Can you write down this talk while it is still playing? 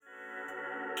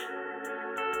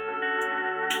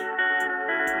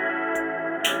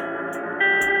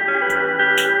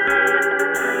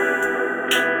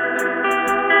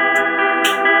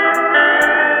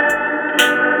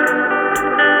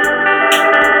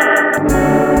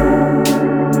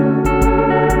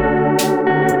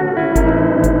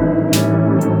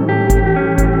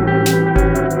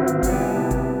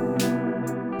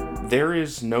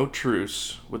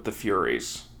truce with the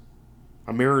Furies.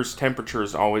 A mirror's temperature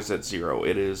is always at zero.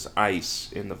 It is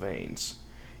ice in the veins.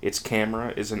 Its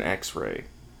camera is an X-ray.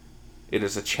 It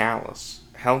is a chalice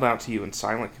held out to you in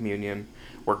silent communion,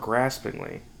 where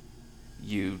graspingly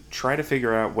you try to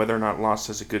figure out whether or not Lost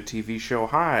is a good TV show.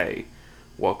 Hi,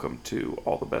 welcome to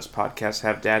All the Best Podcasts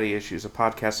Have Daddy Issues, a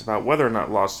podcast about whether or not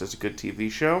Lost is a good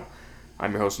TV show.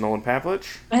 I'm your host, Nolan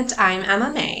Pavlich. And I'm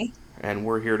Emma May. And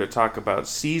we're here to talk about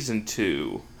Season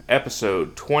 2,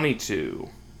 Episode 22,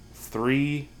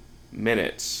 3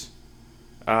 Minutes.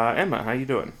 Emma, how you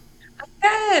doing?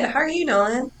 Good. How are you,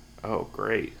 Nolan? Oh,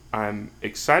 great. I'm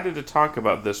excited to talk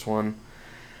about this one.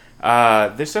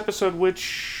 This episode,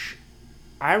 which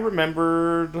I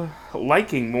remembered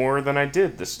liking more than I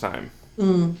did this time.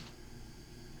 Mm.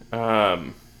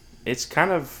 It's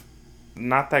kind of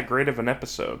not that great of an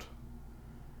episode.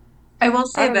 I will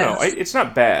I say don't know. this. It's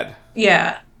not bad.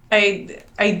 Yeah,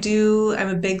 I do. I'm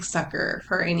a big sucker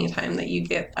for any time that you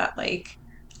get that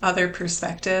other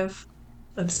perspective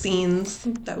of scenes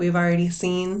that we've already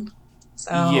seen.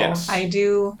 So I Yes.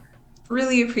 do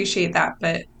really appreciate that.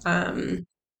 But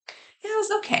yeah, it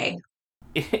was okay.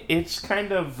 It's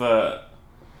kind of, uh,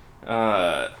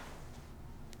 I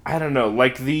don't know,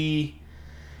 like the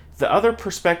other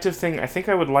perspective thing, I think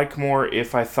I would like more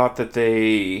if I thought that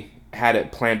they had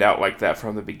it planned out like that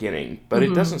from the beginning, but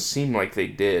it doesn't Hmm. seem like they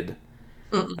did.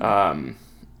 Mm. Um,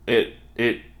 it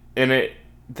it and it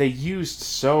they used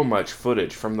so much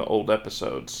footage from the old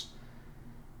episodes.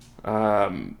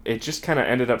 It just kind of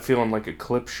ended up feeling like a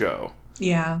clip show,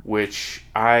 Yeah. which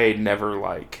I never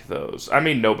like those. I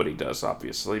mean, nobody does,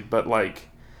 obviously, but like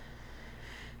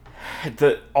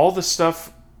the all the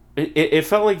stuff it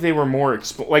felt like they were more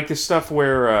like the stuff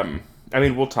where I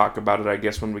mean we'll talk about it I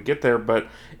guess when we get there, but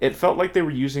it felt like they were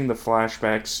using the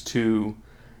flashbacks to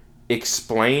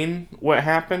explain what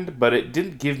happened, but it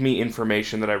didn't give me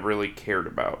information that I really cared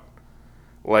about.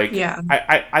 Like Yeah.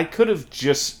 I could have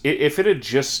just if it had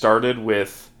just started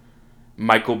with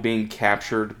Michael being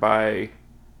captured by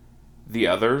the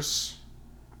others,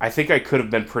 I think I could have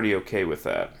been pretty okay with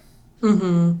that.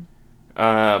 Hmm.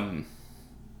 um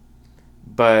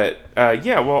But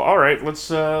yeah, well, all right.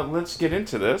 Let's get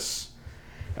into this.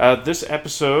 This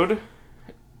episode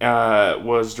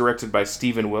was directed by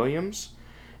Stephen Williams.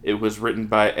 It was written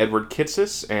by Edward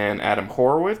Kitsis and Adam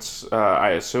Horowitz.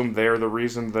 I assume they're the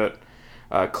reason that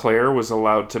Claire was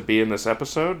allowed to be in this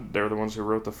episode. They're the ones who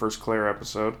wrote the first Claire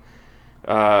episode.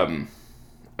 Um,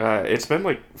 it's been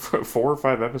like 4 or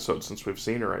 5 episodes since we've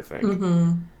seen her, I think.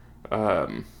 Hmm.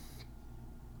 Um,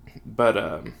 but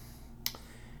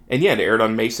and yeah, it aired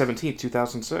on May 17th,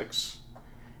 2006.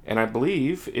 And I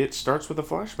believe it starts with a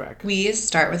flashback. We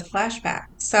start with flashback.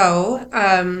 So,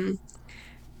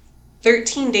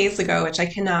 13 days ago, which I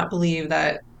cannot believe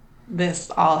that this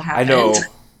all I happened know.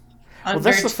 Well, under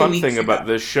that's the two fun thing weeks ago. about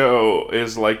this show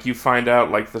is like you find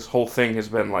out like this whole thing has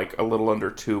been like a little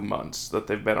under 2 months that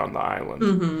they've been on the island,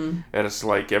 Hmm. and it's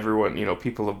like everyone,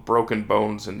 people have broken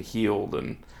bones and healed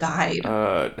and Died.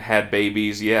 had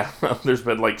babies. Yeah, there's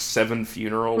been like 7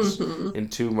 funerals Hmm. in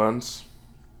 2 months.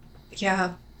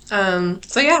 Yeah.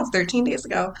 So yeah, 13 days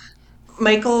ago.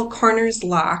 Michael corners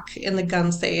Locke in the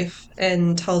gun safe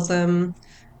and tells him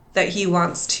that he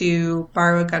wants to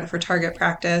borrow a gun for target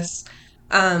practice.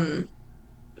 Um,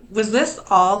 was this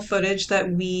all footage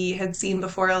that we had seen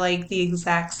before, like the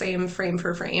exact same frame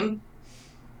for frame?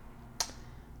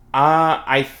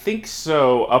 I think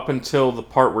so up until the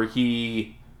part where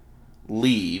he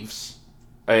leaves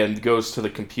and goes to the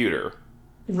computer.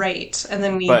 Right. And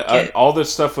then we But get all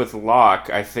this stuff with Locke,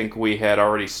 I think we had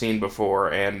already seen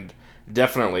before, and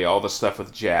definitely all the stuff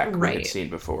with Jack we had right. seen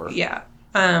before. Yeah.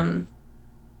 Um,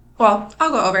 well,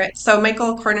 I'll go over it. So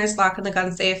Michael corners Locke in the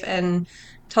gun safe and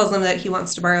tells him that he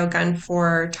wants to borrow a gun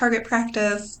for target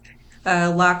practice.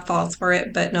 Locke falls for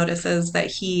it, but notices that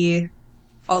he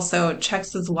also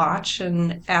checks his watch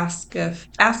and asks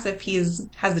if he's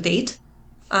has a date.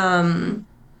 Um,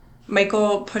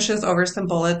 Michael pushes over some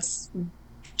bullets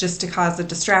just to cause a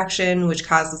distraction, which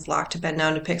causes Locke to bend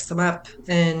down to pick some up,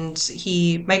 and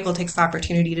Michael takes the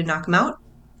opportunity to knock him out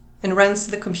and runs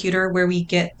to the computer where we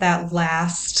get that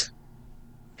last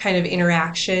kind of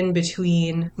interaction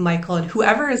between Michael and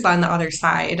whoever is on the other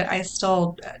side. I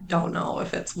still don't know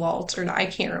if it's Walt or not. I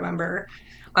can't remember.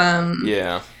 Um,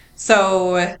 Yeah.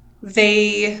 so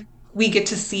they we get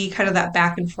to see kind of that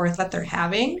back and forth that they're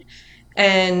having.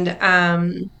 And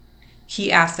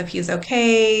he asks if he's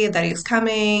okay, that he's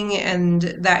coming, and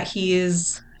that he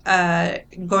is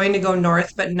going to go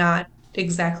north, but not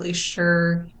exactly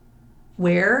sure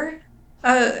where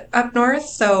up north.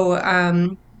 So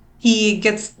he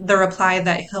gets the reply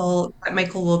that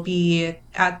Michael will be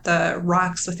at the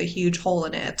rocks with a huge hole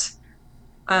in it.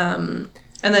 Um,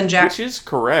 and then Jack, Which is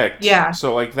correct. yeah,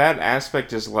 So like that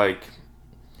aspect is like,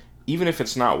 even if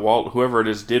it's not Walt, whoever it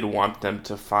is did want them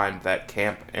to find that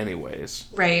camp anyways.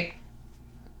 right.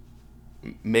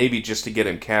 Maybe just to get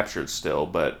him captured still,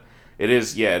 but it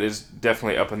is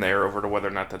definitely up in the air over to whether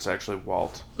or not that's actually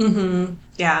Walt.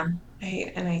 Yeah.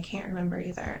 I can't remember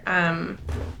either.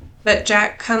 But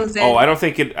Jack comes Oh, in. I don't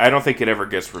think it ever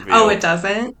gets Oh, it revealed.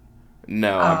 doesn't?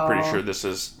 No, I'm pretty Oh, sure this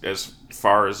is as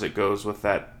far as it goes with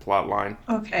that plot line.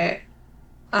 okay.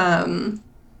 Um,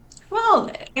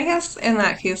 well, I guess in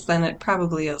that case, then it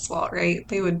probably is Walt, right?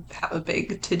 They would have a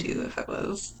big to do if it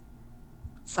was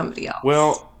somebody else.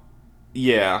 Well,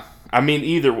 yeah. I mean,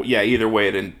 either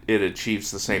way, it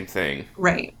achieves the same thing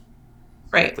Right,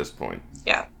 at right. this point.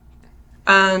 Yeah.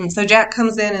 So Jack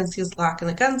comes in and sees Locke in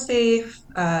the gun safe.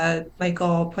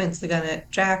 Michael points the gun at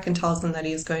Jack and tells him that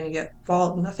he's going to get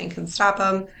Walt. Nothing can stop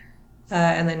him.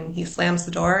 And then he slams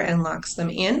the door and locks them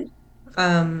in.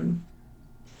 Um,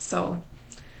 so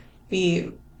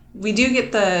we we do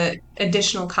get the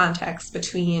additional context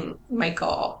between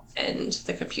Michael and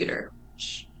the computer,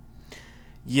 which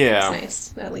is Yeah,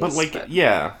 nice at but least. like, But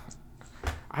yeah,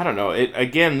 I don't know. It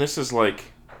again. This is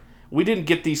like we didn't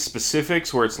get these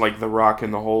specifics where it's like the rock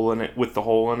and the hole in it with the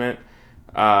hole in it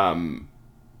um,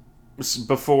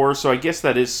 before, so I guess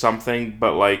that is something.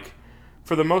 But like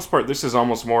for the most part, this is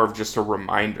almost more of just a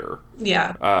reminder,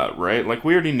 yeah, right? Like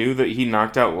we already knew that he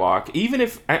knocked out Locke. Even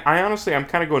if I honestly, I'm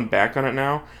kind of going back on it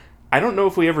now. I don't know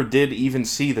if we ever did even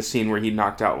see the scene where he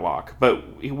knocked out Locke,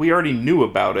 but we already knew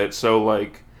about it. So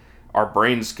like our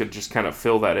brains could just kind of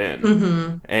fill that in.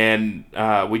 hmm, And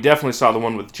we definitely saw the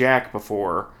one with Jack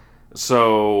before.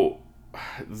 So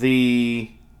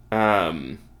the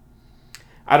um,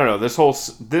 I don't know, this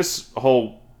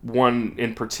whole one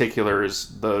in particular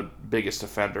is the biggest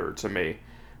offender to me,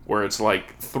 where it's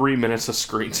like 3 minutes of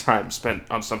screen time spent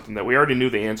on something that we already knew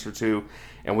the answer to,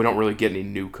 and we don't really get any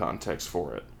new context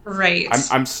for it. right.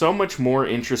 I'm so much more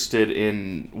interested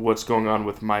in what's going on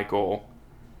with Michael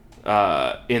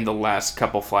in the last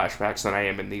couple flashbacks than I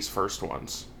am in these first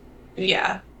ones.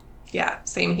 Yeah, yeah,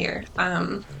 same here.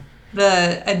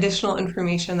 The additional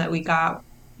information that we got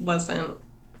wasn't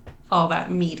all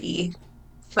that meaty,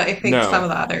 but I think some No. of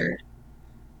the other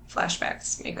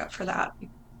flashbacks make up for that.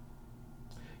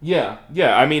 Yeah.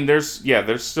 I mean, there's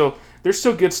still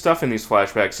good stuff in these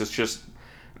flashbacks. It's just,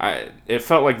 it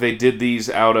felt like they did these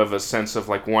out of a sense of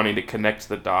like wanting to connect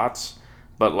the dots,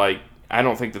 but like I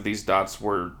don't think that these dots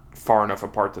were far enough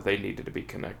apart that they needed to be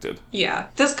connected. Yeah,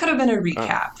 this could have been a Uh,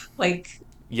 recap. Like,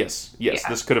 yes, yeah,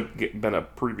 this could have been a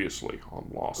previously on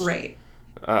Lost. right.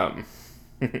 Um,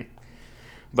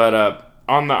 but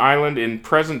on the island in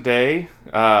present day,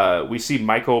 we see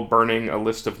Michael burning a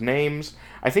list of names.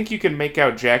 I think you can make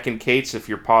out Jack and Kate's if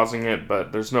you're pausing it,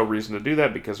 but there's no reason to do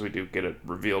that because we do get it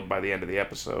revealed by the end of the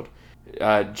episode.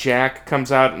 Jack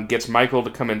comes out and gets Michael to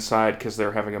come inside because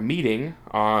they're having a meeting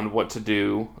on what to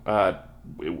do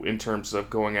in terms of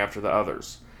going after the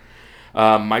others.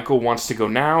 Michael wants to go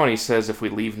now, and he says if we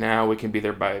leave now, we can be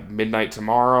there by midnight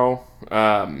tomorrow.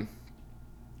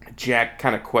 Jack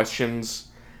kind of questions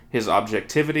his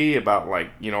objectivity about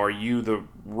like, are you the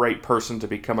right person to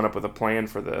be coming up with a plan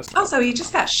for this? Also, he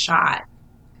just got shot.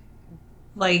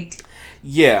 Like,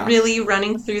 Yeah, really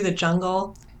running through the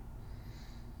jungle.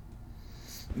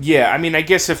 yeah. I mean, I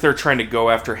guess if they're trying to go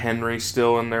after Henry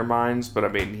still in their minds, but I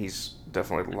mean, he's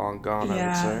definitely long gone. I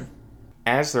would Yeah. say.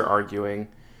 As they're arguing,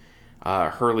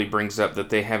 Hurley brings up that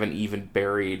they haven't even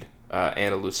buried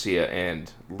Anna Lucia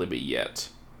and Libby yet,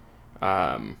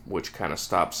 which kind of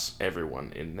stops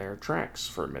everyone in their tracks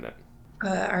for a minute.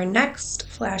 Our next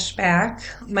flashback,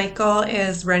 Michael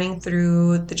is running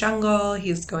through the jungle.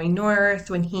 He's going north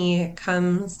when he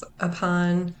comes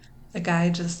upon a guy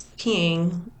just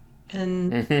peeing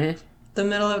in Hmm. the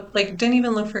middle of, like, didn't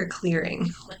even look for a clearing.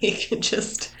 Like,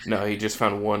 just, No, he just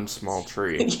found one small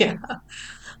tree. yeah.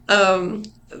 Um,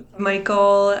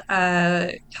 Michael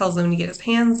tells him to get his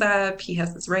hands up. He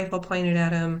has his rifle pointed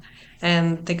at him,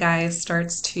 and the guy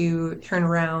starts to turn it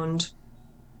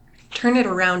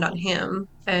around on him,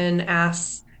 and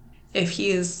asks if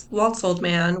he is Walt's old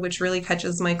man, which really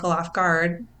catches Michael off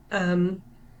guard.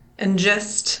 And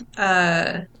just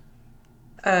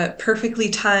perfectly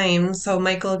timed, so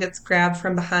Michael gets grabbed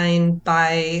from behind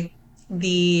by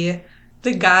the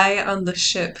the guy on the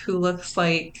ship who looks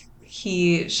like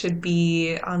he should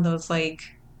be on those like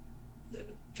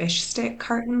fish stick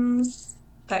cartons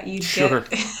that you'd get Sure.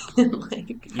 in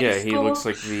like high Yeah, he school. looks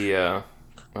like the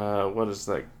what is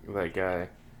that guy?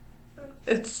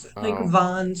 It's like Oh,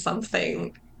 Vaughn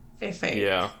something, I think.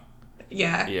 yeah,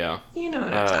 Yeah, yeah. you know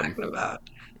what I'm Um, talking about.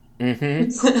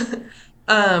 mm-hmm.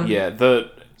 Um, Yeah,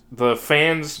 the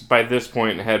fans by this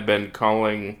point had been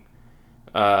calling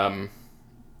um,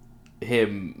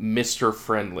 him Mr.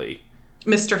 Friendly.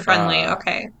 Mr. Friendly. Uh,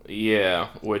 Okay. yeah,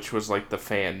 which was like the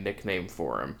fan nickname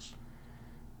for him.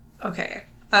 Okay.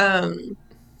 Um,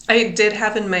 I did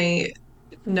have in my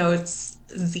notes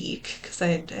Zeke because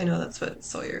I know that's what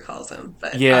Sawyer calls him,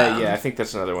 but Yeah, yeah, I think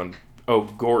that's another one. Oh,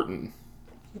 Gorton.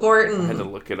 I had to Gordon.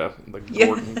 look it up. The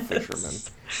Gorton fisherman.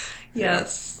 Yes. Yeah.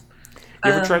 Yes.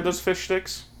 You ever tried Um, those fish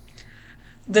sticks?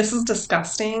 this is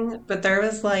disgusting, but there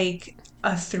was like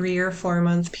a 3 or 4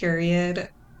 month period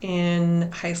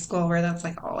in high school where that's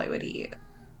like all I would eat.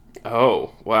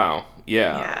 Oh, wow.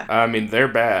 Yeah. Yeah, I mean, they're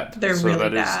bad. they're So really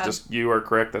that is bad. just, you are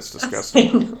correct. That's I disgusting.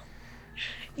 know.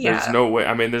 There's Yeah. no way.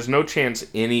 I mean, there's no chance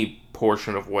any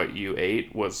portion of what you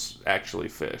ate was actually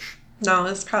fish. No,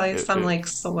 it's probably It, some it like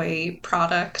soy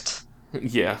product.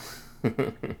 yeah.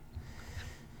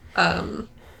 Um,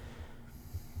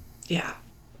 yeah.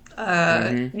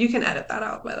 Mm-hmm. You can edit that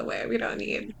out, by the way. We don't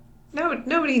need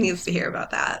nobody needs to hear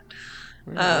about that.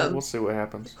 Yeah, we'll Um, see what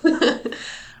happens.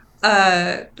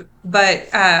 uh, but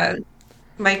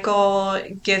Michael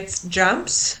gets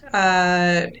jumped,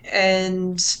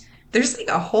 and there's like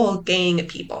a whole gang of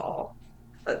people.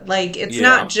 Like it's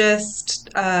not Yeah. just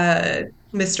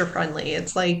Mr. Friendly.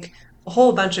 It's like a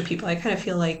whole bunch of people. I kind of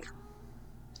feel like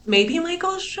maybe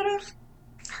Michael should have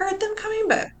heard them coming,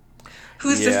 but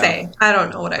who's to Yeah. say? I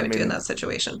don't know what I I would do in mean, that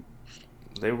situation.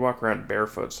 they walk around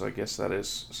barefoot, so I guess that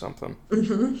is something.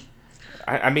 Hmm.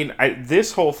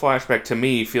 This whole flashback to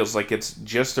me feels like it's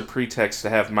just a pretext to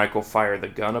have Michael fire the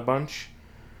gun a bunch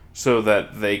so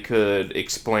that they could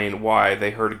explain why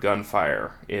they heard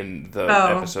gunfire in the Oh,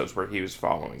 episodes where he was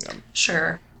following them.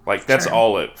 sure, Like that's sure.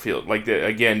 all it feels like.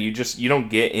 Again, you don't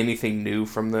get anything new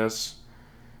from this.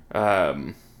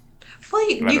 Um, Well,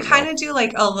 I you don't kind know. of do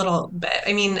like a little bit.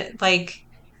 I mean, like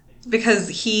because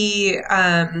he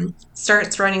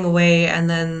starts running away, and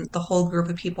then the whole group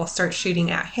of people start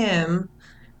shooting at him,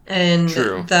 and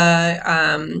True. the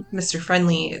Mr.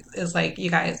 Friendly is like,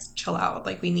 "You guys chill out.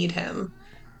 Like we need him."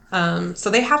 So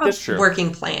they have a That's true.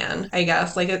 working plan, I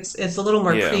guess. Like it's a little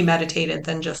more Yeah. premeditated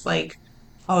than just like,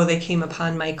 oh, they came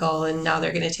upon Michael and now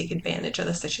they're going to take advantage of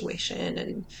the situation.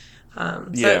 And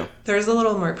so Yeah. there's a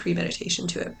little more premeditation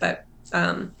to it. But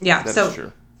yeah, That is so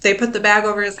true. they put the bag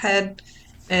over his head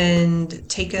and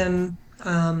take him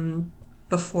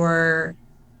before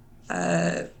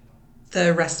uh,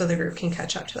 the rest of the group can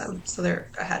catch up to them. So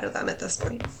they're ahead of them at this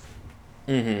point.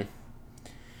 Mm-hmm.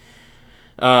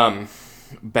 Um,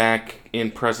 Back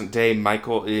in present day,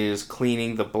 Michael is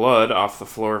cleaning the blood off the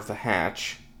floor of the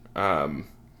hatch. Um,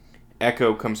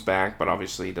 Echo comes back, but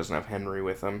obviously he doesn't have Henry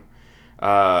with him.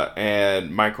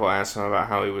 And Michael asks him about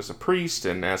how he was a priest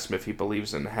and asks him if he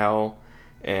believes in hell.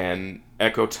 And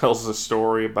Echo tells a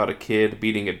story about a kid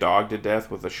beating a dog to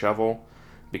death with a shovel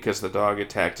because the dog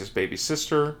attacked his baby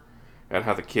sister, and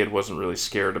how the kid wasn't really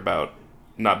scared about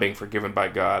not being forgiven by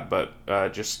God, but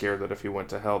just scared that if he went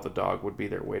to hell, the dog would be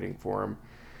there waiting for him.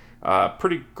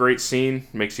 Pretty great scene.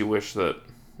 Makes you wish that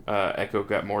Echo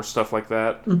got more stuff like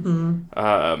that Hmm.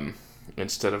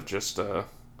 instead of just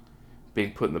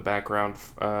being put in the background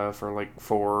for like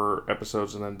 4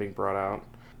 episodes and then being brought out.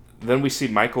 Then we see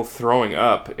Michael throwing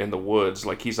up in the woods,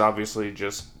 like he's obviously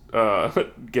just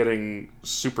getting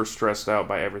super stressed out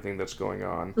by everything that's going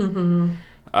on. Hmm.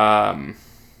 Um,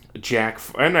 Jack,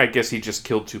 and I guess he just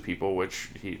killed 2 people, which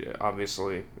he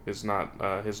obviously is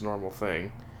not his normal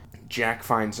thing. Jack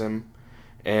finds him,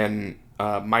 and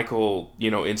Michael,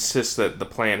 insists that the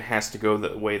plan has to go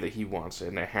the way that he wants it,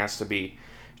 and it has to be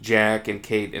Jack and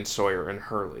Kate and Sawyer and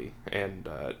Hurley, and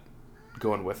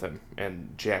going with him.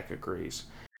 And Jack agrees.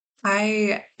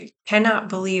 I cannot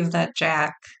believe that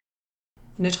Jack,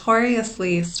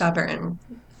 notoriously stubborn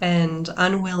and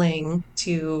unwilling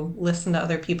to listen to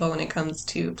other people when it comes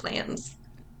to plans,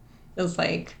 is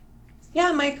like,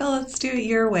 yeah, Michael, let's do it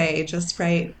your way. Just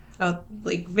right,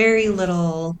 like very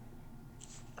little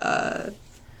uh,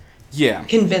 Yeah,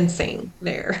 convincing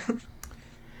there.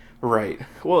 right.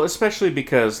 Well, especially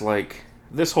because like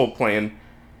this whole plan,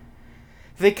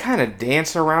 they kind of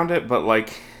dance around it, but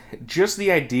like just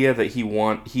the idea that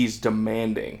he's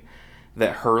demanding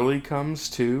that Hurley comes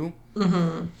too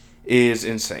Hmm. is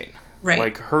insane. Right.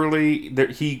 Like Hurley,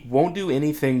 he won't do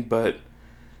anything but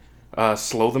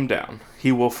slow them down.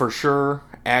 He will for sure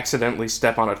accidentally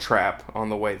step on a trap on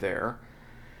the way there.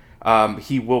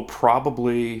 He will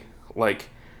probably like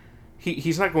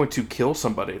he's not going to kill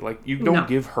somebody. Like, you don't No.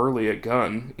 give Hurley a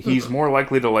gun. He's Mm-mm. more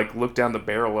likely to like look down the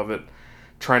barrel of it,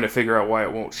 trying to figure out why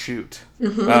it won't shoot.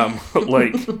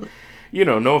 Like,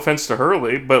 Mhm. no offense to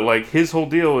Hurley, but like his whole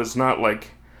deal is not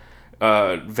like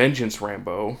vengeance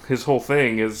Rambo. His whole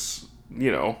thing is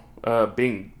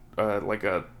being like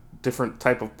a different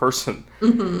type of person.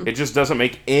 Mhm. It just doesn't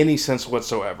make any sense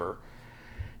whatsoever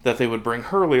that they would bring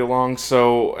Hurley along.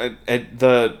 So at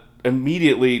the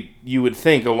immediately you would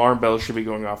think alarm bells should be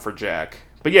going off for Jack.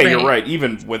 But yeah, you're Right. right.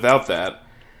 Even without that,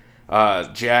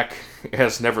 Jack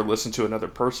has never listened to another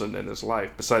person in his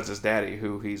life besides his daddy,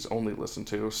 who he's only listened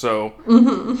to. So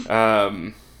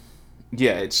Mhm.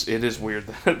 yeah, it is weird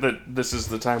that this is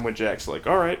the time when Jack's like,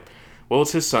 all right, well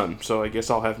it's his son, so I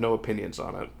guess I'll have no opinions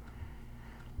on it.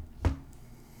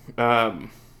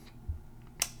 Um,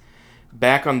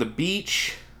 Back on the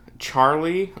beach,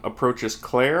 Charlie approaches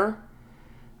Claire.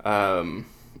 Um,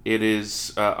 it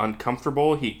is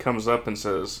uncomfortable. He comes up and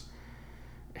says,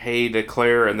 "Hey" to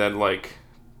Claire, and then like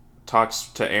talks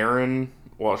to Aaron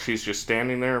while she's just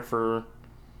standing there for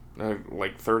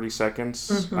like 30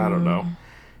 seconds. I don't know. Mhm.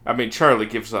 I mean, Charlie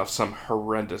gives off some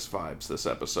horrendous vibes this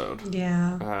episode.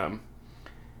 Yeah. Um,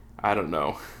 I don't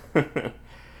know.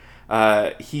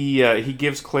 He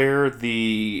gives Claire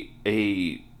the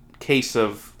a case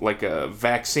of like a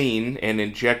vaccine and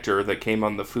injector that came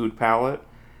on the food pallet.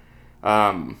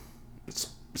 It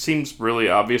seems really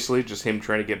obviously just him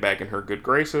trying to get back in her good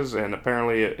graces, and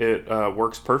apparently it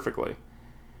works perfectly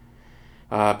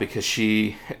because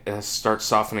she starts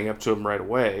softening up to him right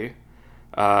away.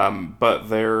 But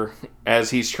there,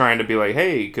 as he's trying to be like,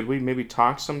 "Hey, could we maybe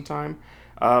talk sometime?"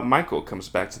 Michael comes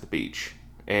back to the beach,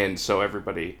 and so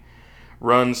everybody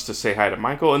runs to say hi to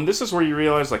Michael. And this is where you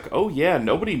realize, like, oh yeah,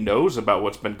 nobody knows about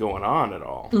what's been going on at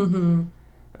all. Mhm.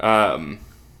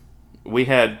 We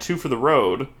had Two for the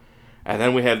Road, and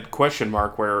then we had Question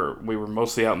Mark, where we were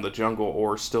mostly out in the jungle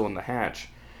or still in the hatch.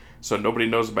 So nobody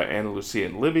knows about Anna Lucia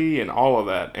and Libby and all of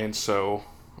that. And so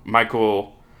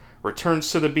Michael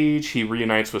returns to the beach. He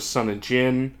reunites with Sun and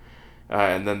Jin,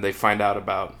 and then they find out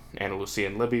about Anna Lucia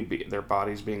and Libby, their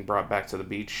bodies being brought back to the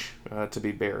beach to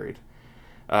be buried.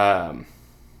 Um,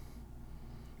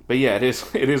 but yeah, it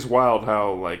is wild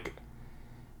how like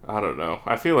I don't know.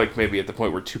 I feel like maybe at the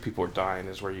point where two people are dying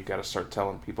is where you got to start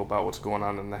telling people about what's going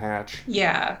on in the hatch.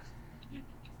 Yeah,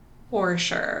 for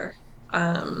sure.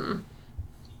 Um,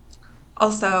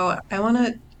 Also, I want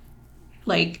to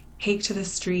like take to the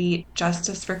street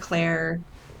justice for Claire.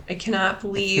 I cannot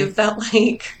believe that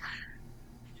like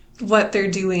what they're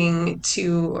doing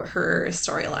to her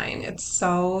storyline. It's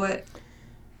so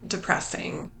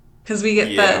depressing because we get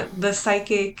Yeah. the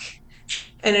psychic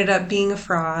ended up being a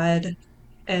fraud,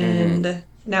 Mm-hmm. and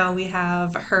now we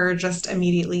have her just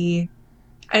immediately.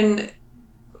 And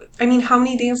I mean, how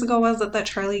many days ago was it that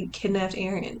Charlie kidnapped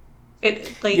Aaron? It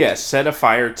Yeah. like Set a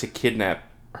fire to kidnap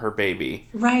her baby,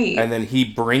 and right. then he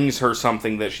brings her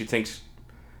something that he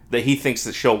thinks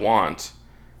that she'll want,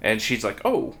 and she's like,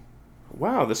 "Oh,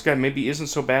 wow, this guy maybe isn't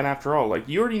so bad after all." Like,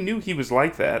 you already knew he was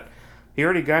like that. He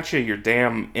already got you your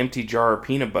damn empty jar of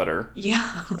peanut butter.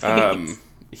 Yeah, right. Um,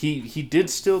 he did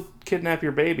still kidnap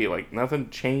your baby. Like, nothing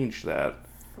changed that.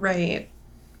 Right.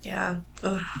 Yeah.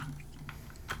 Ugh.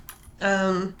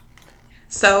 Um,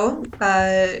 so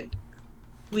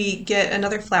we get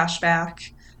another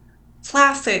flashback.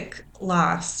 Classic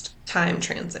lost time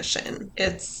transition.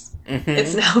 It's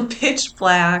Mm-hmm. now pitch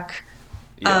black.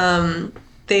 Yep. Um,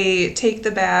 they take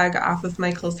the bag off of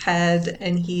Michael's head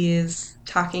and he's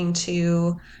talking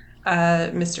to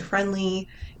Mr. Friendly.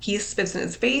 He spits in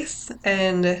his face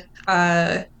and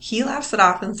he laughs it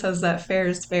off and says that fair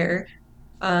is fair.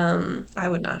 I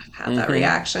would not have had that Mm-hmm.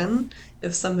 reaction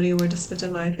if somebody were to spit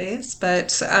in my face, but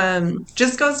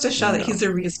just goes to show that No. he's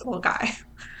a reasonable guy.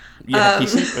 Yeah, Um,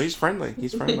 he's friendly.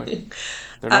 He's friendly.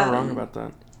 They're not wrong um, about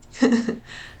that.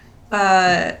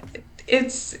 uh,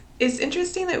 it's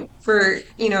interesting that we're,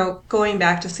 going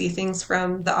back to see things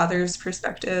from the other's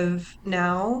perspective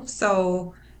now.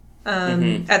 So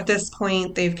Mm-hmm. at this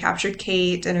point, they've captured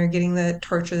Kate and are getting the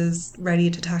torches ready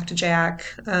to talk to Jack.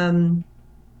 And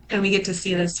we get to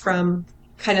see this from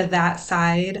kind of that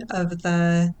side of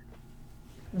the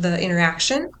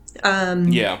interaction. Um,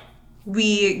 Yeah.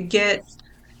 we get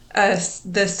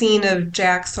the scene of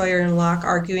Jack, Sawyer, and Locke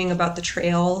arguing about the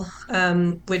trail,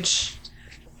 which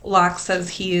Locke says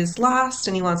he is lost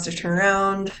and he wants to turn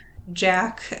around.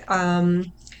 Jack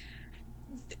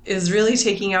is really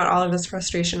taking out all of his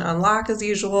frustration on Locke as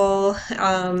usual.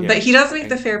 But Yeah. he does make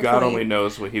the And fair God only point.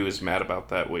 knows what he was mad about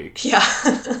that week. Yeah.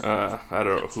 I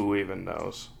don't know who even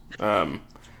knows.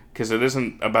 Because it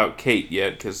isn't about Kate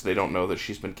yet, because they don't know that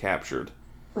she's been captured.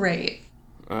 Right.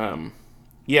 Um,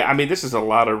 yeah, I mean, this is a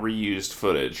lot of reused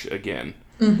footage again.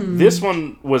 This Mm-hmm.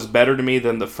 one was better to me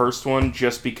than the first one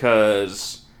just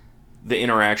because the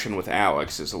interaction with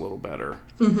Alex is a little better.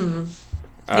 Mm-hmm.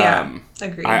 Yeah, Um,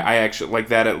 agreed. I actually like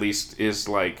that. At least is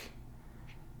like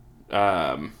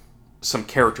um, some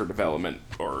character development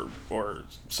or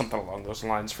something along those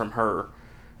lines from her.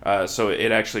 So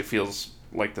it actually feels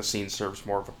like the scene serves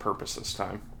more of a purpose this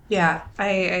time. Yeah,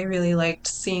 I really liked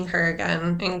seeing her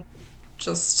again and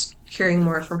just hearing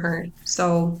more from her.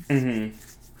 So, Mm-hmm.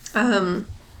 um,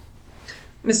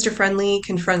 Mr. Friendly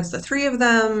confronts the three of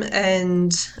them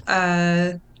and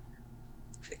uh,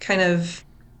 kind of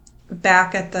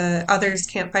back at the others'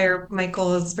 campfire,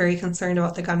 Michael is very concerned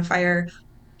about the gunfire.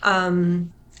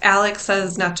 Um, Alex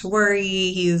says not to worry,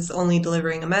 he's only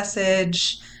delivering a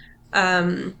message.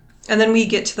 Um, and then we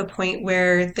get to the point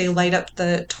where they light up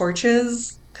the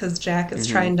torches because Jack is Mm-hmm.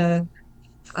 trying to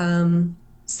um,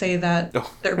 say that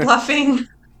Oh, they're bluffing.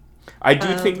 I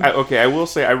do think. Um, Okay, I will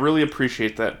say I really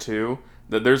appreciate that too.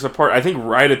 That there's a part I think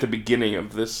right at the beginning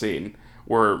of this scene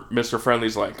where Mr.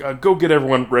 Friendly's like, "Go get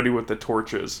everyone ready with the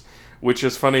torches," which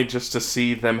is funny just to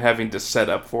see them having to set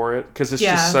up for it because it's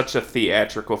just yeah. such a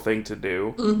theatrical thing to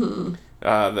do. Hmm.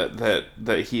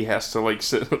 That he has to like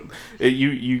sit.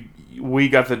 You we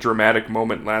got the dramatic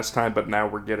moment last time, but now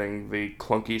we're getting the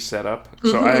clunky setup.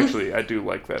 So Hmm. I do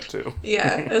like that too.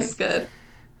 Yeah, it's good.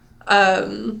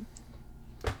 Um,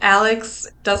 Alex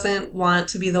doesn't want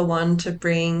to be the one to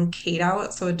bring Kate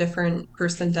out, so a different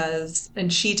person does.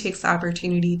 And she takes the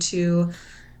opportunity to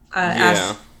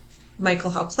Yeah, ask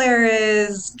Michael how Claire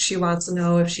is. She wants to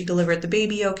know if she delivered the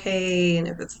baby okay and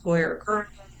if it's a boy or a girl.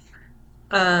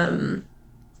 Um,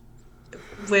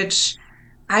 which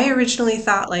I originally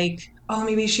thought, like, oh,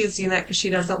 maybe she's doing that because she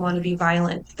doesn't want to be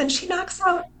violent. But then she knocks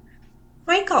out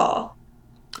Michael.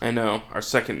 I know our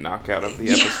second knockout of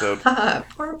the episode. Yeah,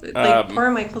 poor like Um,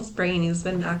 poor Michael's brain. He's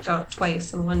been knocked out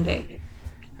twice in one day.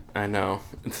 I know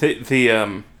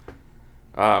the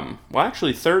well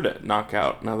actually third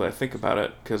knockout now that I think about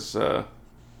it because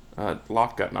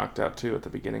Locke got knocked out too at the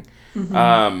beginning. Hmm.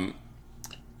 Um,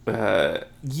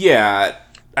 yeah,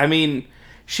 I mean,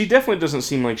 she definitely doesn't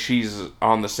seem like she's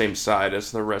on the same side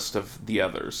as the rest of the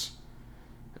others.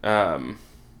 Um,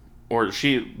 or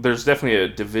there's definitely a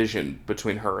division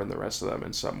between her and the rest of them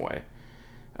in some way.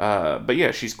 But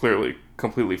yeah, she's clearly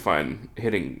completely fine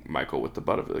hitting Michael with the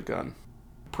butt of the gun.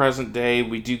 Present day,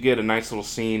 we do get a nice little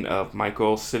scene of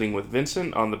Michael sitting with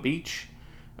Vincent on the beach.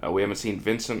 We haven't seen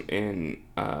Vincent in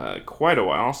quite a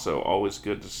while, so always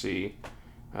good to see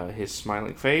his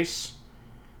smiling face.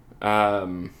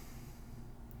 Um,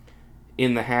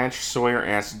 in the hatch, Sawyer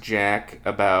asks Jack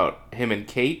about him and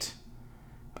Kate,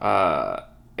 uh,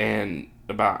 and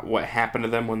about what happened to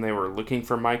them when they were looking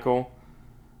for Michael.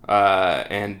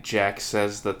 And Jack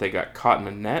says that they got caught in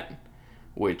a net,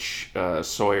 which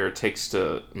Sawyer takes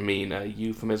to mean a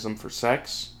euphemism for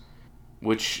sex.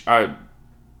 Which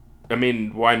I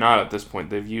mean, why not at this point?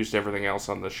 They've used everything else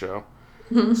on the show,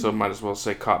 so might as well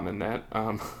say caught in a net.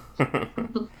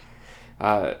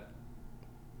 Uh,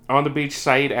 on the beach,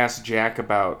 Saeed asks Jack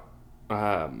about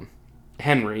um,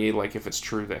 Henry, like if it's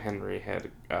true that Henry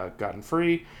had gotten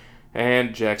free,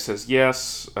 and Jack says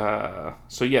yes.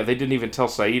 So yeah, they didn't even tell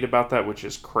Saeed about that, which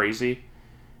is crazy.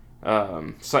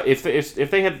 So if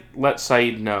they had let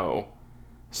Saeed know,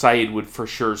 Saeed would for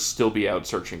sure still be out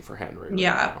searching for Henry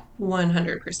right Yeah, now.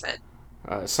 100%.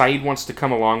 Saeed wants to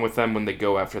come along with them when they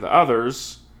go after the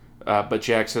others, but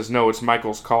Jack says no, it's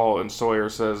Michael's call, and Sawyer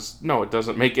says no, it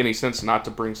doesn't make any sense not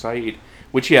to bring Saeed.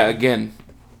 Which yeah, again,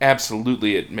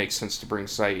 absolutely it makes sense to bring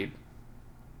Saeed.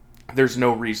 There's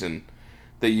no reason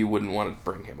that you wouldn't want to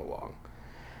bring him along.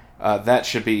 That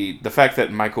should be the fact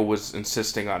that Michael was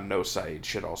insisting on no Saeed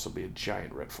should also be a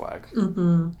giant red flag.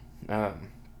 Hmm. Um,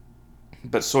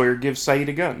 but Sawyer gives Saeed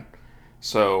a gun,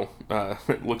 so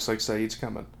it looks like Saeed's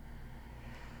coming.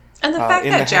 And the fact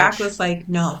In the that Jack hatch, was like,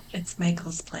 no, it's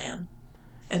Michael's plan.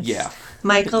 It's yeah,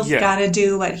 Michael's yeah, got to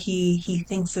do what he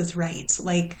thinks is right.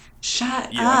 Like, shut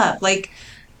yeah, up. Like,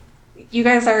 you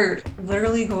guys are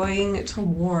literally going to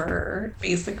war,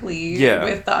 basically, yeah,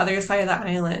 with the other side of the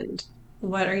island.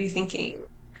 What are you thinking?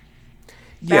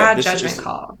 yeah. Bad This judgment is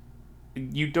call.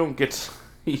 you don't get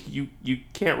you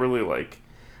can't really like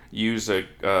use a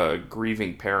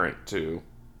grieving parent to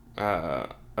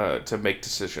make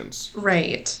decisions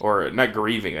Right. or not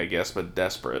grieving, I guess, but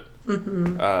desperate.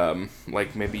 Hmm.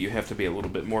 Like maybe you have to be a little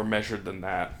bit more measured than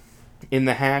that. In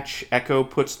the hatch, Echo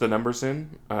puts the numbers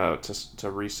in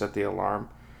to reset the alarm.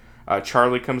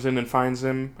 Charlie comes in and finds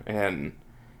him and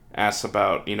asks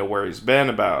about where he's been,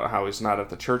 about how he's not at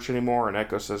the church anymore, and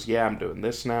Echo says, "Yeah, I'm doing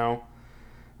this now."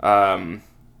 Um,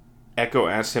 Echo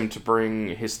asks him to bring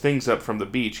his things up from the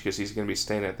beach because he's going to be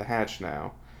staying at the hatch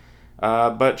now.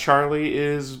 But Charlie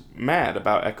is mad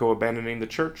about Echo abandoning the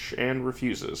church and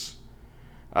refuses.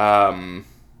 Um,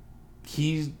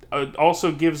 he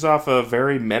also gives off a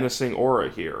very menacing aura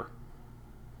here.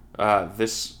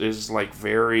 This is like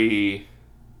very.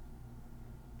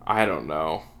 I don't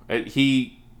know.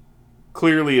 He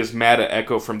clearly is mad at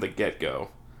Echo from the get go.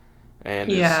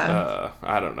 And is, Yeah.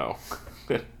 I don't know.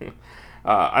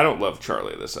 I don't love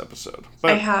Charlie this episode.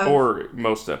 I But, have, or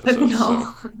most but episodes,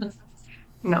 so. no,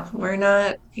 no, we're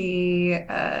not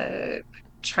a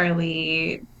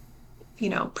Charlie,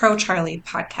 pro Charlie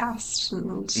podcast.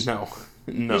 And No.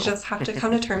 you No. just have to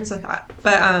come to terms with that.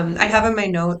 But I have in my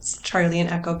notes Charlie and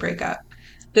Echo breakup.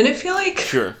 Didn't it feel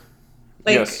Sure.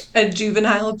 like Yes. a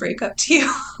juvenile breakup to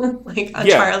you? Like on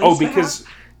Yeah. Oh, Charlie's behalf?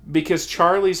 because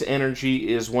Charlie's energy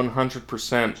is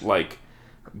 100% like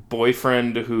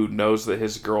boyfriend who knows that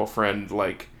his girlfriend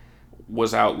like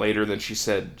was out later than she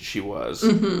said she was,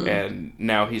 Mm-hmm. and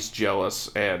now he's jealous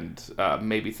and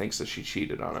maybe thinks that she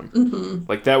cheated on him. Mm-hmm.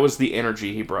 Like that was the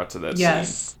energy he brought to that scene.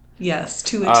 Yes. Yes,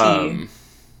 to a T. Um,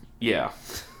 yeah.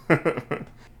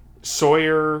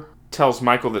 Sawyer tells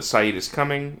Michael that Saeed is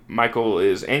coming. Michael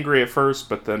is angry at first,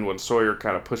 but then when Sawyer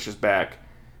kind of pushes back,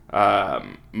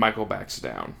 Michael backs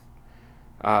down.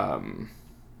 Um,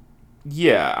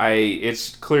 yeah,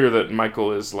 it's clear that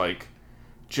Michael is like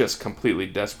just completely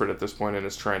desperate at this point and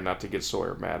is trying not to get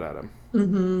Sawyer mad at him.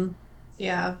 Mm-hmm.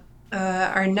 Yeah.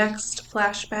 Our next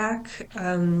flashback,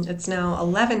 it's now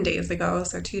 11 days ago,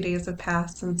 so 2 days have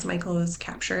passed since Michael was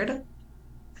captured.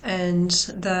 And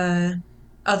the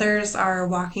others are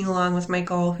walking along with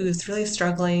Michael, who's really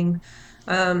struggling.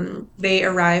 They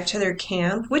arrive to their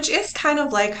camp, which is kind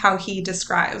of like how he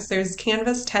describes. There's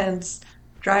canvas tents,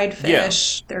 dried Yeah.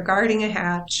 fish, they're guarding a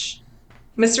hatch.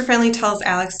 Mr. Friendly tells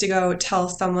Alex to go tell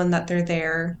someone that they're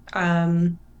there.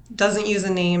 Doesn't use a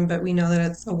name, but we know that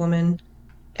it's a woman.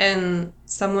 And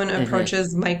someone Mm-hmm.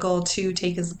 approaches Michael to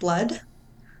take his blood.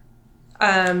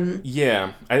 Um,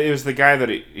 Yeah, it was the guy that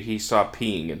he saw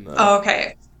peeing oh,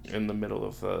 okay. in the middle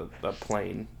of the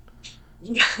plane.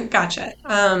 Gotcha.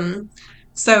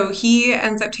 So he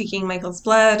ends up taking Michael's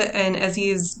blood, and as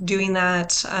he's doing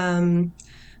that,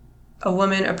 a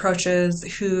woman approaches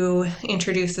who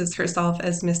introduces herself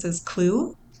as Mrs.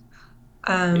 Clue.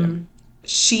 Yeah. Um,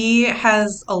 she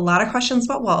has a lot of questions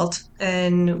about Walt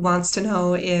and wants to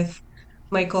know if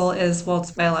Michael is Walt's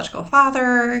biological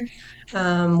father,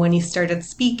 when he started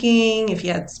speaking, if he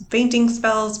had fainting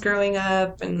spells growing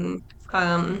up, and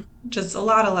just a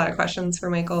lot of questions for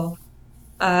Michael.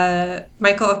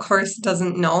 Michael, of course,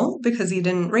 doesn't know because he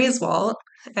didn't raise Walt.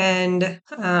 And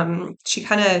she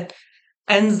kind of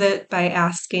ends it by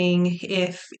asking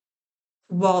if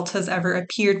Walt has ever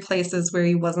appeared places where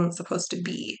he wasn't supposed to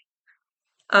be.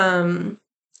 Um,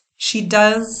 she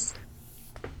does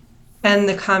end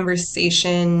the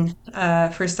conversation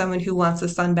for someone who wants a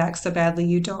son back so badly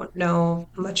you don't know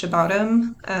much about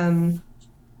him,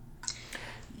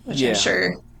 which I'm Yeah.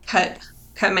 sure cut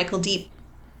Michael deep.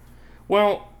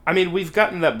 Well, I mean, we've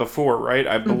gotten that before, right?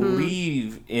 I Hmm.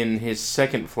 believe in his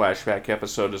second flashback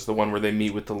episode is the one where they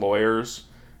meet with the lawyers,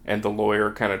 and the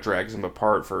lawyer kind of drags him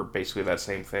apart for basically that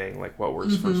same thing, like what were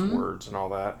his first Hmm. words and all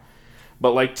that.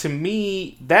 But like to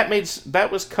me, that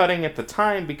was cutting at the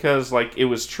time because like it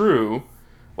was true.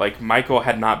 Like Michael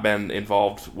had not been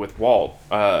involved with Walt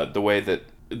the way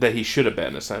that he should have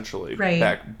been essentially Right.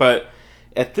 back. But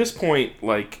at this point,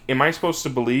 like, am I supposed to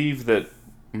believe that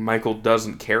Michael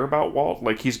doesn't care about Walt?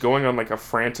 Like he's going on like a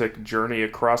frantic journey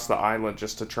across the island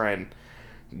just to try and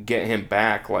get him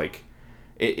back. Like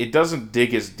it doesn't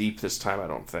dig as deep this time, I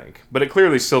don't think. But it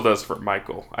clearly still does for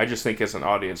Michael. I just think as an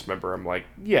audience member, I'm like,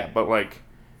 yeah, but like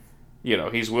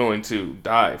he's willing to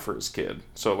die for his kid.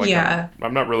 So like Yeah.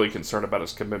 I'm not really concerned about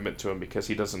his commitment to him because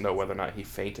he doesn't know whether or not he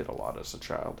fainted a lot as a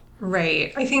child.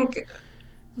 Right. I think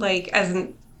like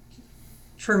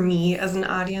for me as an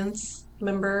audience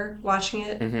member watching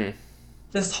it, Mm-hmm.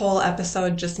 this whole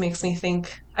episode just makes me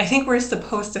think. I think we're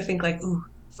supposed to think like, ooh,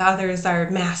 fathers are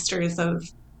masters of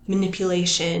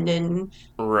manipulation and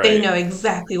they Right. know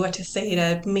exactly what to say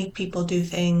to make people do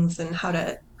things and how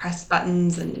to press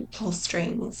buttons and pull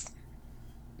strings.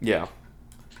 Yeah.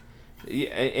 Yeah,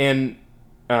 and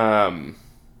um,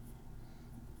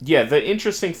 yeah, the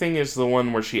interesting thing is the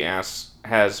one where she asks,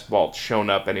 "Has Walt shown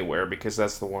up anywhere?" Because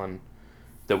that's the one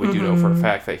that we do know for a Mm-hmm.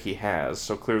 fact that he has.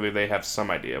 So clearly they have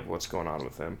some idea of what's going on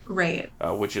with him, Right.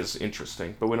 which is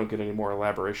interesting. But we don't get any more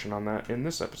elaboration on that in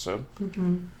this episode.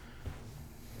 Mm-hmm.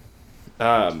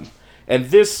 Um, and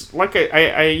this, like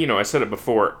I said it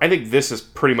before. I think this is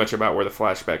pretty much about where the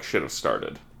flashback should have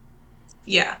started.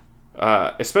 Yeah.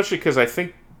 Especially because I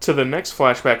think to the next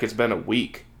flashback it's been a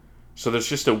week, so there's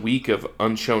just a week of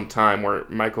unshown time where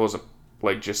Michael is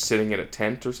like just sitting in a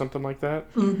tent or something like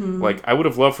that. Mm-hmm. Like I would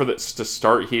have loved for this to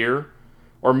start here,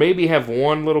 or maybe have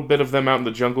one little bit of them out in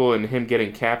the jungle and him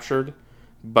getting captured.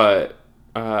 But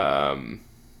um,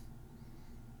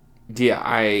 yeah,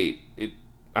 I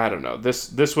don't know.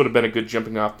 This would have been a good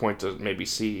jumping off point to maybe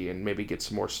see and maybe get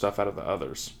some more stuff out of the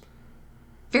others.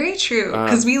 Very true. Uh,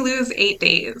 Because we lose 8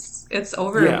 days. It's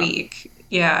over a yeah, week.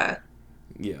 Yeah.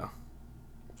 yeah.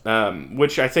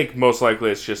 Which I think most likely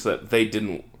it's just that they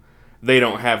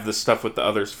don't have the stuff with the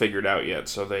others figured out yet,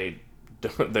 so they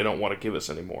don't want to give us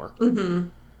any more.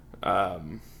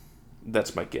 Mm-hmm.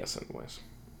 That's my guess, anyways.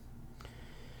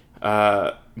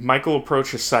 Michael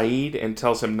approaches Saeed and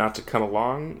tells him not to come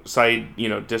along. Saeed,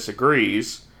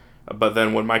 disagrees, but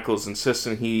then when Michael is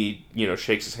insistent, he,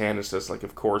 shakes his hand and says, like,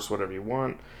 of course, whatever you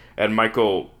want. And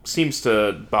Michael seems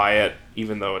to buy it,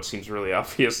 even though it seems really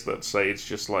obvious that Saeed's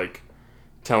just, like,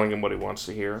 telling him what he wants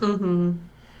to hear. Mm-hmm.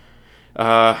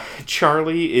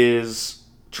 Charlie is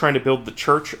trying to build the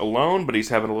church alone, but he's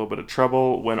having a little bit of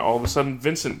trouble when all of a sudden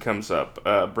Vincent comes up,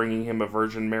 bringing him a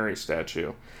Virgin Mary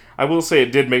statue. I will say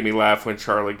it did make me laugh when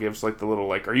Charlie gives like the little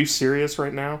like, "Are you serious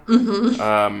right now?"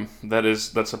 Mm-hmm.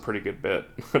 That's a pretty good bit.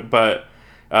 But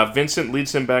Vincent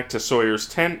leads him back to Sawyer's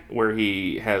tent where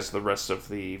he has the rest of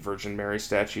the Virgin Mary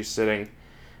statue sitting.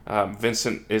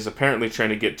 Vincent is apparently trying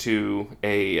to get to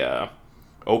a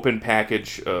open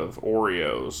package of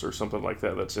Oreos or something like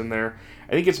that that's in there.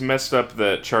 I think it's messed up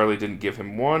that Charlie didn't give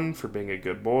him one for being a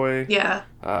good boy. Yeah.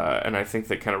 And I think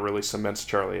that kind of really cements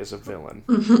Charlie as a villain.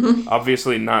 Mm-hmm.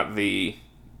 Obviously, not the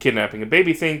kidnapping a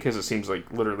baby thing, because it seems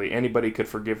like literally anybody could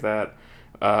forgive that,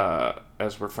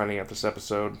 as we're finding out this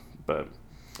episode. But,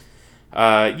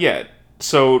 yeah.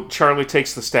 So Charlie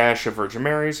takes the stash of Virgin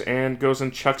Marys and goes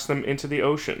and chucks them into the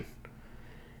ocean.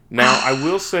 Now, I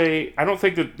will say, I don't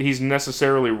think that he's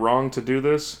necessarily wrong to do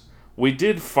this. We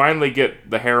did finally get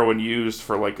the heroin used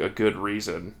for, like, a good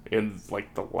reason in,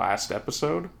 like, the last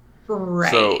episode. So it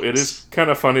Right. is kind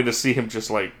of funny to see him just,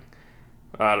 like,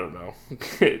 I don't know.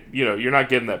 You're not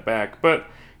getting that back. But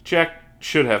Jack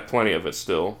should have plenty of it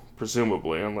still,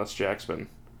 presumably, unless Jack's been,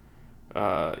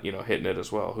 hitting it as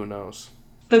well. Who knows?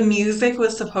 The music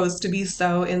was supposed to be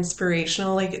so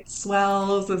inspirational, like it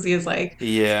swells as he is like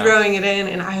Yeah. throwing it in,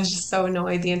 and I was just so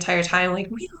annoyed the entire time. Like,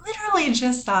 we literally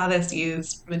just saw this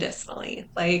used medicinally.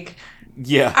 Like,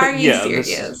 Yeah, are you yeah.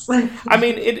 This, serious? I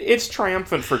mean, it's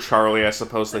triumphant for Charlie, I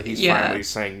suppose, that he's Yeah. finally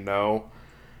saying no.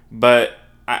 But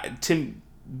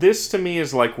this to me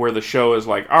is like where the show is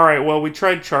like, all right, well, we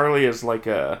tried Charlie as like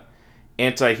a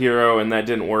anti-hero and that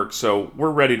didn't work, so we're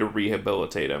ready to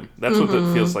rehabilitate him. That's what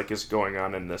it feels Mm-hmm. like is going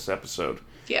on in this episode.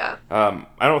 Yeah. I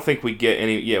don't think we get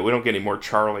any. Yeah, we don't get any more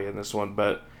Charlie in this one,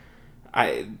 but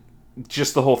I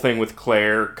just the whole thing with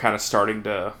Claire kind of starting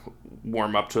to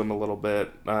warm up to him a little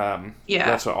bit. Yeah.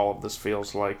 That's what all of this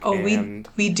feels like. Oh, we And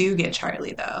we do get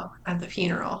Charlie though at the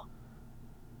funeral.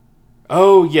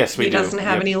 oh yes, we He do. doesn't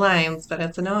have Yep. any lines, but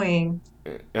it's annoying.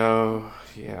 Oh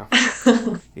yeah.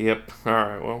 Yep. All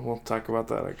right. Well, we'll talk about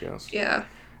that, I guess. Yeah.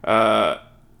 Uh,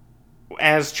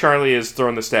 as Charlie is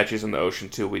throwing the statues in the ocean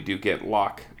too, we do get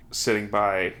Locke sitting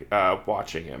by,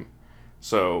 watching him.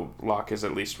 So Locke has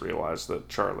at least realized that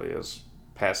Charlie is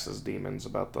past his demons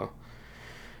about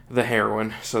the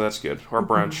heroin. So that's good, or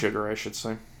brown Mhm. sugar, I should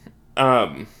say.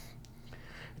 Um,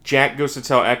 Jack goes to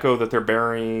tell Echo that they're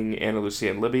burying Anna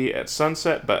Lucia and Libby at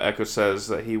sunset, but Echo says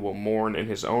that he will mourn in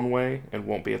his own way and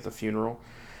won't be at the funeral,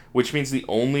 which means the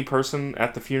only person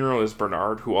at the funeral is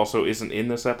Bernard, who also isn't in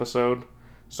this episode.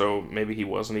 So maybe he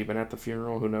wasn't even at the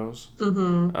funeral. Who knows?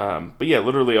 Mhm. But yeah,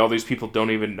 literally all these people don't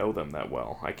even know them that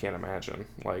well. I can't imagine.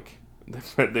 Like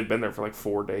they've been there for like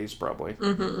 4 days probably.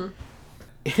 Mhm.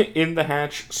 In the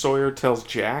hatch, Sawyer tells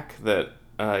Jack that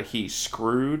he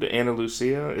screwed Anna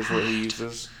Lucia is what he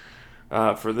uses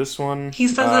for this one. He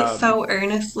says it so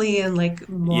earnestly and like Yeah,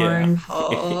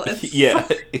 mournful. It's so, yeah,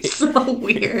 so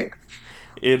weird.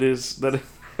 it is that.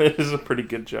 It is a pretty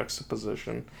good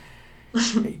juxtaposition.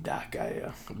 Hey Doc,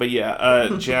 but yeah,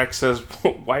 Jack says,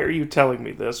 "Why are you telling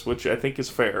me this?" Which I think is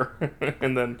fair,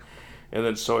 and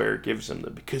then Sawyer gives him the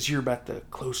because you're about the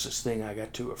closest thing I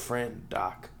got to a friend,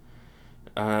 Doc.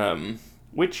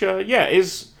 Which yeah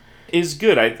is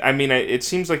good. I mean it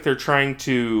seems like they're trying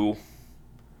to.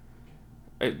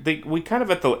 We kind of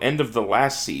at the end of the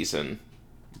last season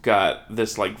got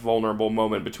this like vulnerable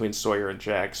moment between Sawyer and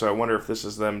Jack. So I wonder if this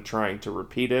is them trying to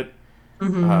repeat it.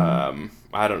 Hmm.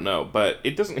 I don't know, but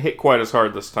it doesn't hit quite as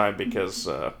hard this time because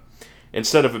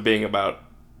instead of it being about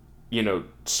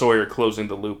Sawyer closing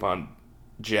the loop on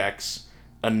Jack's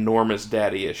enormous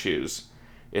daddy issues.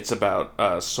 It's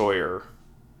about Sawyer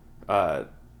uh,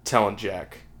 telling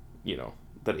Jack, you know,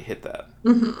 that he hit that.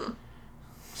 Mhm.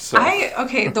 So,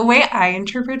 Okay, the way I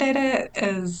interpreted it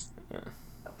is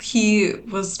he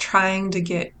was trying to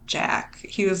get Jack.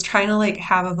 He was trying to like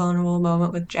have a vulnerable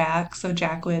moment with Jack so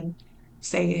Jack would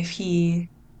say if he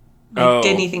like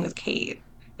did oh anything with Kate.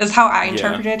 Is how I yeah,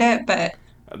 interpreted it, but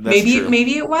that's true.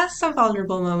 maybe it was a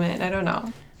vulnerable moment. I don't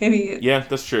know. Maybe. Yeah,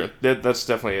 that's true. That's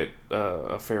definitely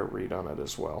a fair read on it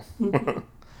as well. Mhm.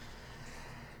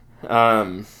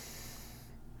 um,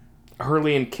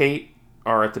 Hurley and Kate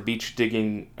are at the beach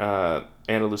digging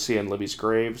Anna Lucia and Libby's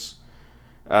graves.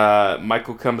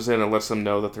 Michael comes in and lets them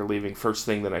know that they're leaving first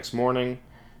thing the next morning.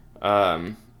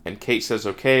 And Kate says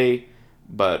okay,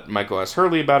 but Michael asks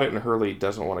Hurley about it, and Hurley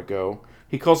doesn't want to go.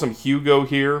 He calls him Hugo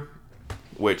here,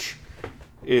 which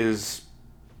is,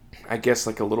 I guess,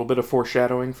 like a little bit of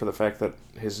foreshadowing for the fact that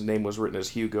his name was written as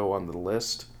Hugo on the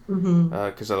list, Mhm.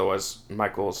 because otherwise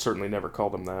Michael certainly never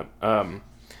called him that.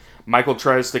 Michael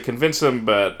tries to convince him,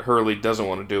 but Hurley doesn't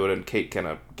want to do it, and Kate kind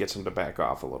of gets him to back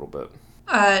off a little bit.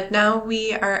 Now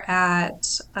we are at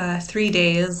 3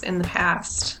 days in the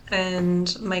past,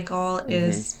 and Michael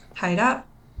Mm-hmm. is tied up,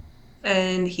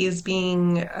 and he's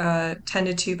being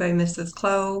tended to by Mrs.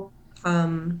 Clow.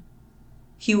 Um,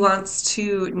 he wants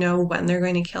to know when they're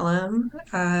going to kill him.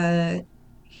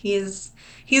 He's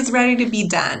he's ready to be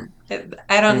done.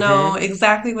 I don't know Mm-hmm.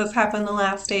 exactly what's happened the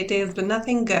last 8 days, but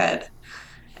nothing good.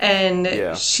 And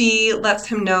Yeah. she lets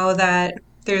him know that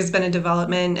there's been a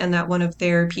development and that one of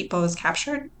their people is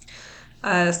captured.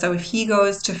 So if he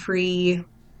goes to free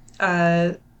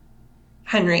uh,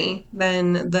 Henry,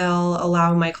 then they'll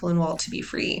allow Michael and Walt to be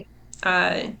free.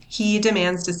 He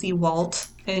demands to see Walt,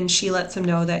 and she lets him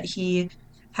know that he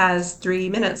has 3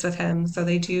 minutes with him. So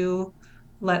they do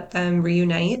let them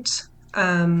reunite.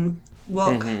 Um,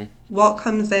 Walt, Mm-hmm. Walt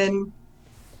comes in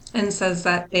and says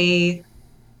that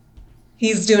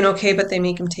he's doing okay, but they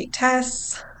make him take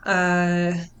tests.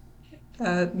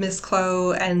 Miss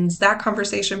Clow ends that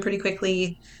conversation pretty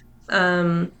quickly.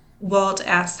 Walt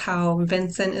asks how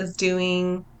Vincent is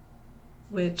doing,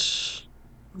 which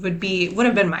would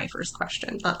have been my first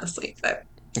question, honestly. But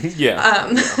Yeah.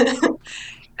 um, Yeah.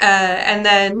 and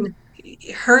then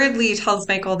hurriedly tells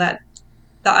Michael that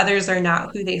the others are not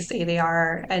who they say they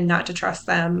are and not to trust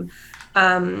them.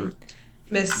 Um,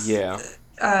 Miss Yeah.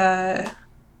 uh,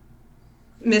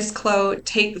 Miss Clo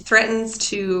threatens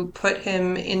to put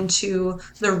him into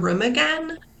the room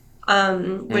again,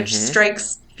 which Mm-hmm.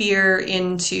 strikes fear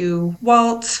into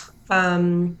Walt.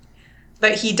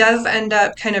 But he does end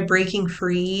up kind of breaking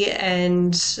free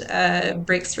and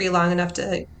breaks free long enough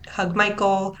to hug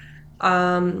Michael.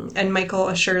 And Michael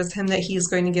assures him that he's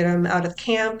going to get him out of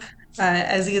camp.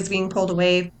 As he is being pulled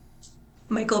away,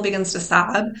 Michael begins to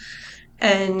sob.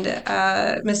 And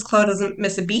Miss Clo doesn't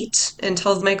miss a beat and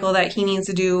tells Michael that he needs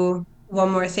to do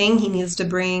one more thing. He needs to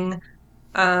bring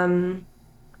um,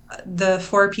 the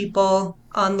 4 people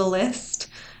on the list,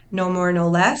 no more, no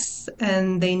less,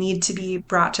 and they need to be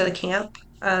brought to the camp.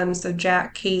 So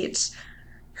Jack, Kate,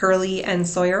 Hurley, and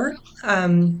Sawyer,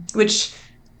 which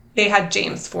they had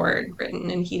James Ford written,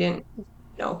 and he didn't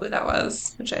know who that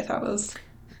was, which I thought was,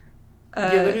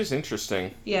 Yeah, that uh, is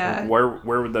interesting. Like, yeah,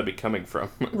 where would that be coming from?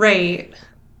 right.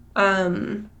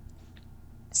 Um,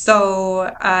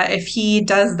 so if he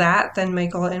does that, then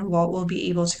Michael and Walt will be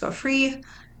able to go free.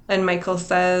 And Michael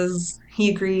says he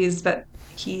agrees, but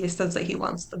he says that he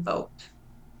wants the vote.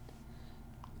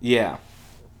 Yeah.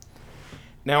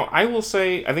 Now, I will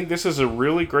say, I think this is a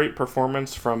really great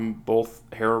performance from both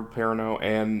Harold Perrineau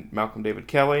and Malcolm David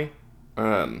Kelly.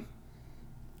 Um,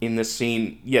 in this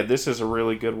scene, yeah, this is a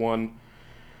really good one.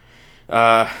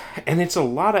 And it's a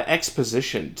lot of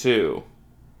exposition, too.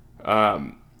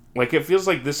 Like, it feels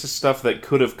like this is stuff that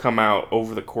could have come out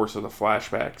over the course of the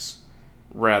flashbacks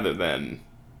rather than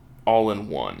all in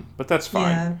one. But that's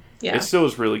fine. Yeah, It yeah. still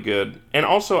is really good. And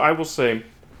also, I will say,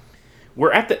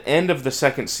 we're at the end of the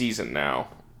second season now,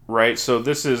 right? So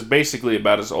this is basically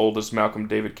about as old as Malcolm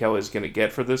David Kelly is going to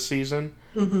get for this season.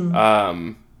 Hmm.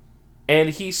 Um, and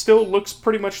he still looks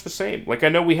pretty much the same. Like I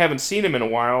know we haven't seen him in a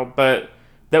while, but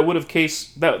that would have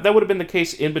been the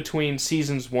case in between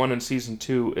seasons 1 and season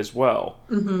 2 as well.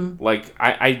 Hmm. Like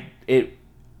I it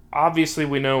obviously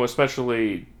we know,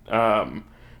 especially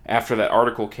after that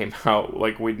article came out,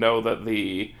 like we know that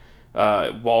the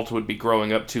Walt would be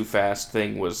growing up too fast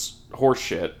thing was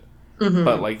horseshit.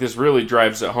 But Hmm. like this really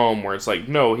drives it home, where it's like,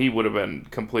 no, he would have been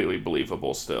completely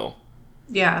believable still.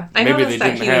 Yeah. Maybe they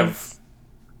didn't have.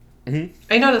 Mhm.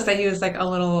 I noticed that he was like a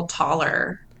little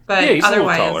taller, Yeah, but he's a little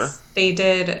taller. otherwise they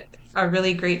did a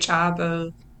really great job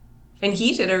of And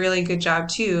he did a really good job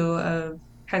too of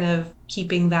kind of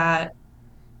keeping that,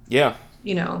 Yeah.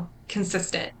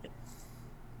 consistent.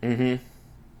 Mm-hmm.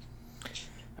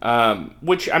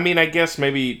 Which, I mean, I guess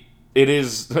maybe it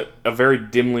is a very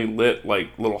dimly lit, like,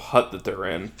 little hut that they're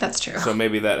in. That's true. So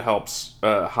maybe that helps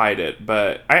hide it.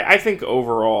 But I think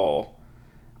overall,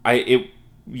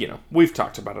 we've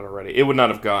talked about it already. It would not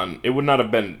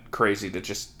have been crazy to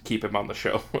just keep him on the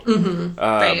show.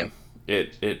 Right. um,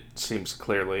 it seems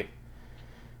clearly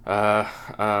uh,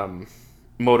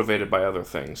 motivated by other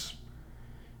things.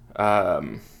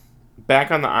 Um,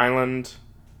 Back on the island,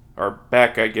 or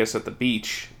back, I guess, at the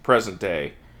beach, present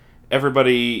day,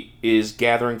 everybody is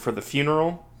gathering for the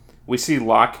funeral. We see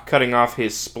Locke cutting off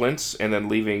his splints and then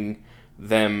leaving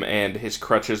them and his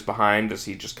crutches behind as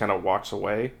he just kind of walks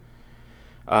away.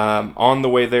 On the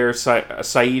way there,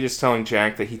 Saeed is telling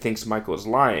Jack that he thinks Michael is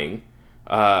lying,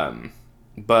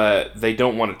 but they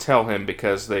don't want to tell him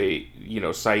because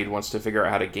Saeed wants to figure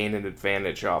out how to gain an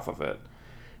advantage off of it,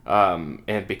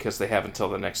 and because they have until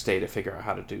the next day to figure out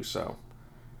how to do so.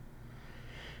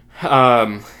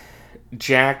 Um,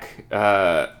 Jack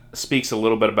speaks a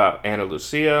little bit about Ana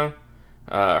Lucia.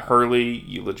 Hurley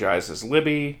eulogizes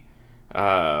Libby.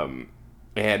 And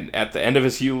at the end of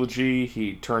his eulogy,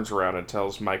 he turns around and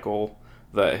tells Michael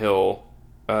that he'll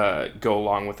go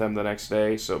along with them the next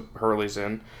day. So Hurley's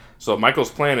in. So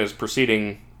Michael's plan is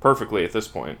proceeding perfectly at this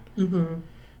point.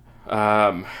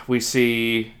 Hmm. We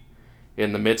see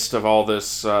in the midst of all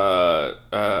this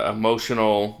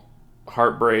emotional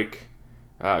heartbreak,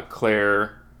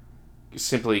 Claire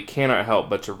simply cannot help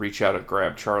but to reach out and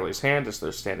grab Charlie's hand as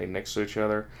they're standing next to each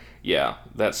other. Yeah,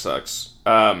 that sucks.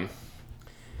 I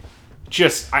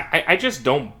just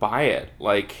don't buy it,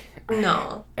 like,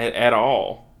 No. at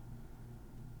all.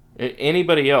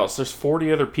 Anybody else? There's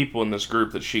 40 other people in this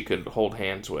group that she could hold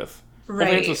hands with. Hold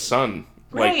hands with Right. Sun.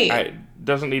 Like, Right. I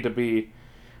doesn't need to be.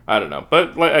 I don't know,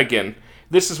 but like, again,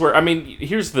 this is where, I mean,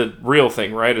 here's the real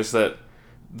thing, right? Is that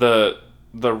the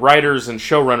the writers and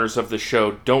showrunners of the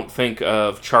show don't think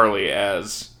of Charlie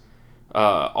as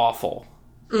awful,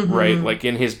 right? Hmm. Like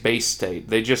in his base state,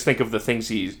 they just think of the things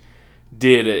he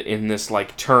did in this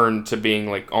like turn to being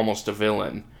like almost a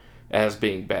villain as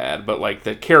being bad. But like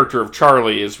the character of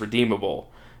Charlie is redeemable,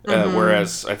 Hmm.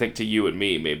 whereas I think to you and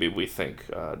me, maybe we think,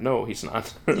 no, he's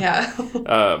not. Yeah.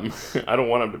 I don't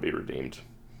want him to be redeemed.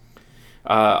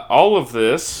 All of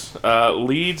this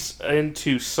leads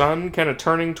into Sun kind of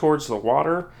turning towards the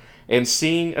water and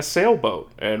seeing a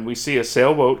sailboat. And we see a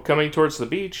sailboat coming towards the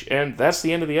beach, and that's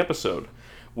the end of the episode.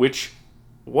 Which,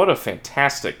 what a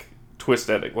fantastic twist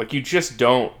ending. Like, you just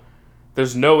don't.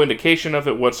 There's no indication of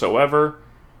it whatsoever.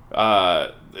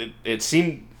 It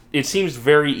seems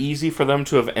very easy for them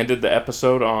to have ended the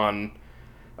episode on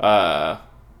uh,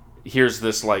 here's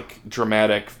this like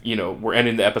dramatic, we're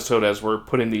ending the episode as we're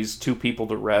putting these two people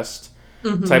to rest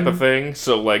type of Hmm. thing.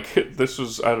 So like this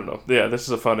was, I don't know. Yeah, this is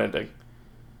a fun ending.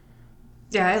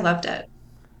 Yeah, I loved it.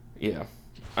 Yeah.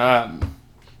 Um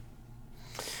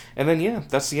and then yeah,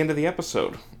 that's the end of the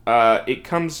episode. It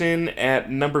comes in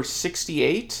at number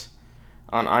 68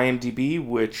 on IMDb,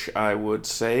 which I would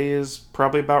say is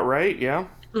probably about right. Yeah.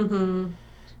 Hmm.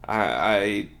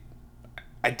 I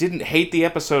I didn't hate the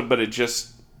episode, but it just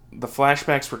the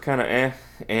flashbacks were kind of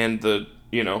and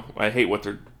I hate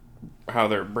how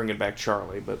they're bringing back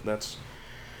Charlie, but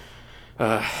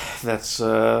uh, that's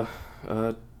a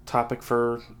topic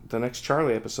for the next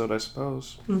Charlie episode, I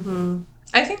suppose. Hmm.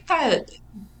 I think that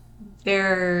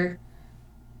there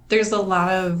there's a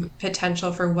lot of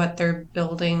potential for what they're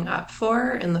building up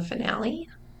for in the finale.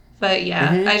 But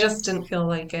yeah, Mm-hmm. I just didn't feel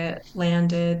like it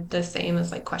landed the same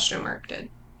as like question mark did.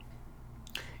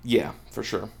 Yeah, for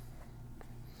sure.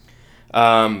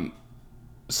 Um,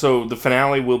 so the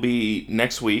finale will be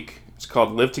next week. It's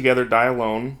called "Live Together, Die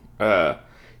Alone."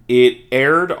 It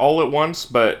aired all at once,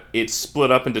 but it's split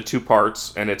up into two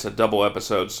parts, and it's a double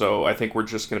episode. So I think we're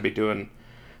just going to be doing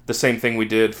the same thing we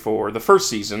did for the first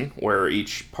season, where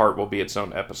each part will be its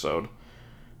own episode.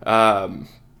 Um,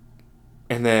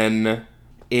 and then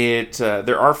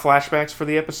there are flashbacks for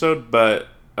the episode, but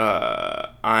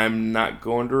I'm not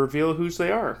going to reveal whose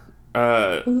they are.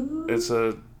 Uh, it's Ooh.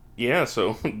 a yeah,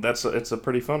 so it's a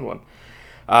pretty fun one.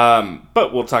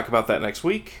 But we'll talk about that next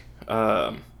week.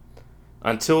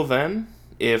 Until then,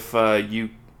 if you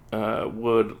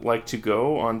would like to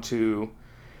go onto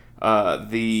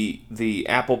the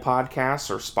Apple Podcasts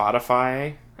or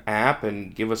Spotify app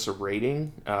and give us a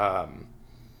rating,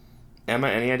 Emma,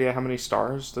 any idea how many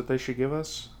stars that they should give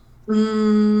us?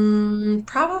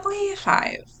 Probably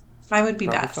five. Five would be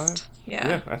Probably five. best. Yeah.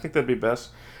 Yeah, I think that'd be best.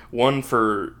 One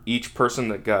for each person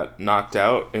that got knocked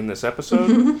out in this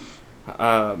episode,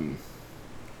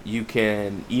 You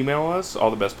can email us,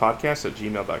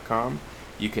 allthebestpodcasts@gmail.com.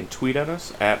 You can tweet at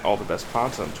us at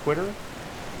allthebestpods on Twitter.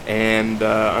 And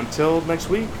until next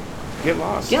week, get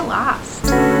lost. Get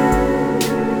lost.